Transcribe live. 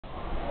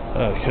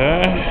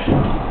Okay.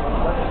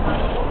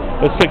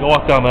 Let's take a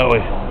walk down that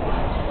way.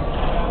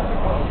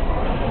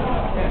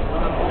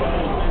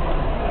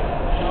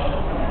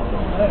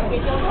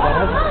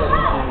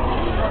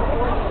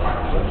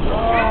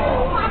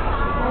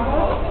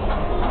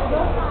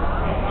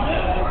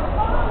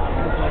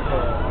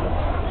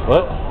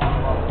 What?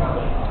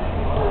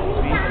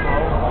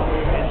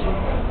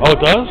 Oh, it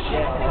does?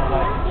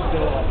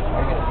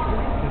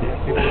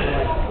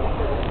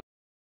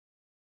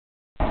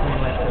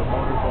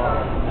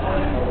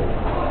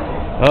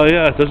 Oh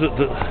yeah, does it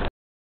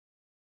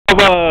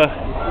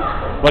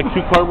have like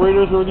two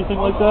carburetors or anything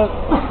like that?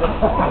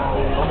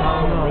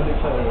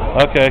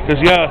 Okay,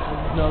 cause yeah.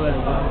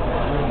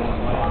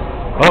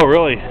 Oh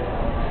really?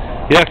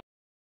 Yeah.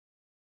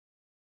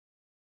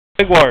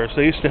 Jaguars,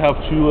 they used to have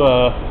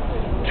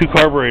two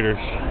carburetors.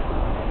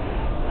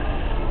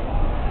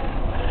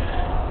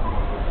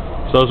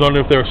 So I was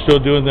wondering if they were still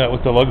doing that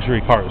with the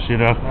luxury cars, you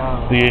know,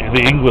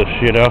 the English,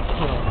 you know.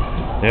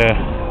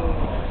 Yeah.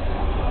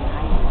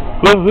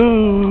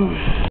 Woohoo!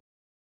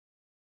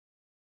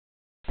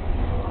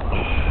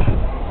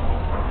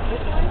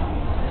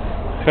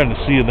 Kind of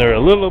see in there a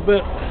little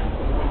bit,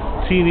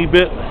 teeny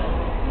bit.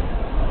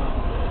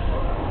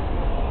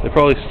 They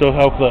probably still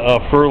have the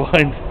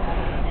fur-lined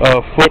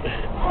foot.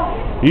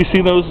 You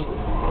see those?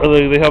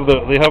 They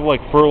have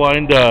like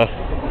fur-lined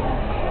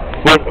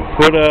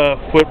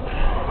foot,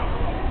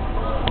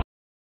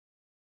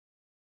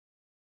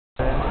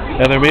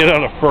 and they're made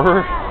out of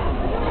fur.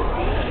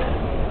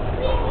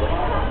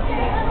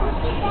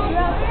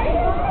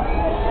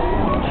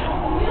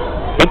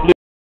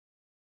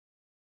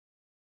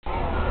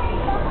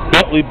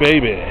 Bentley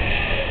baby.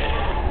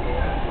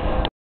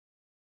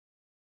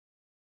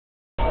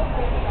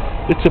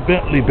 It's a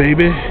Bentley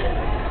baby.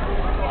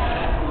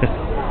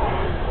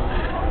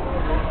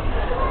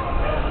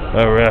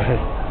 All right.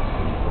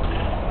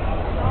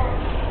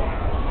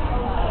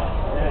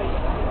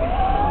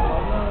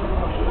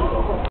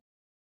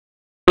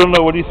 I don't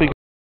know. What do you think?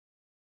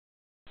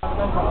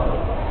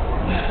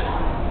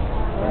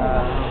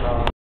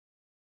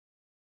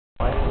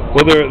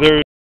 Well,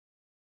 they're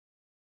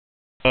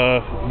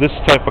this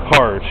type of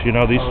cars, you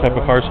know, these type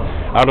of cars,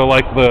 out of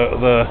like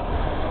the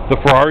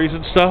Ferraris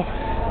and stuff.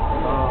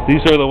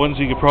 These are the ones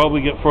you could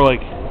probably get for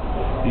like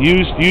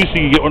used. You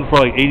could get one for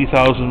like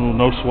 80,000,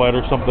 no sweat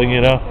or something, you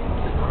know.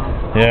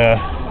 Yeah.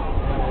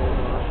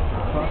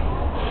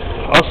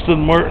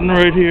 Aston Martin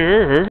right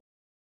here.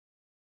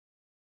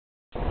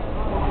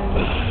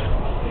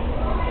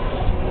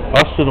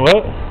 Aston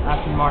what?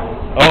 Aston Martin.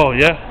 Oh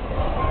yeah.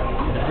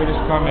 The British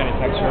car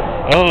manufacturer.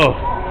 Oh.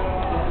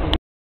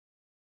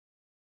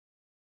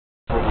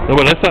 No,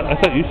 but I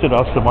thought you said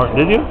Aston Martin,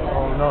 did you?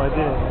 Oh no, I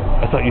didn't.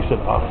 I thought you said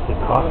Austin.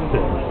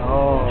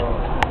 Oh.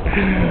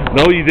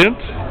 No, you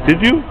didn't?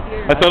 Did you?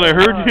 I thought I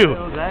heard you. It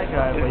was that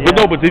guy, but yeah. But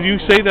no, but did you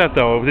say that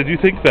though? Did you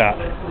think that?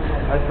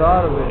 I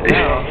thought of it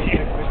now.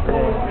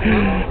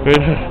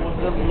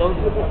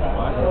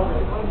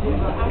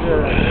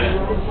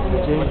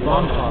 James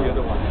Bond car.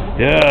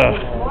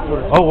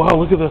 Yeah. Oh wow,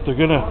 look at that. They're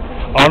gonna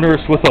honor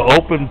us with an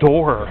open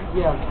door.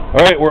 Yeah.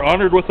 Alright, we're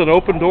honored with an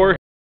open door.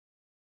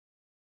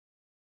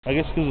 I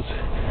guess because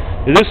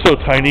it is so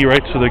tiny,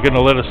 right? So they're going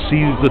to let us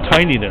see the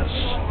tininess.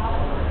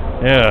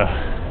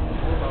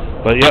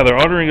 Yeah. But yeah,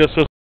 they're honoring us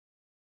with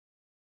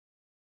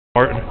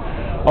Martin.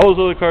 All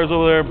those other cars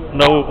over there,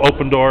 no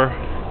open door.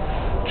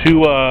 Too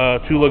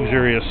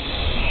luxurious.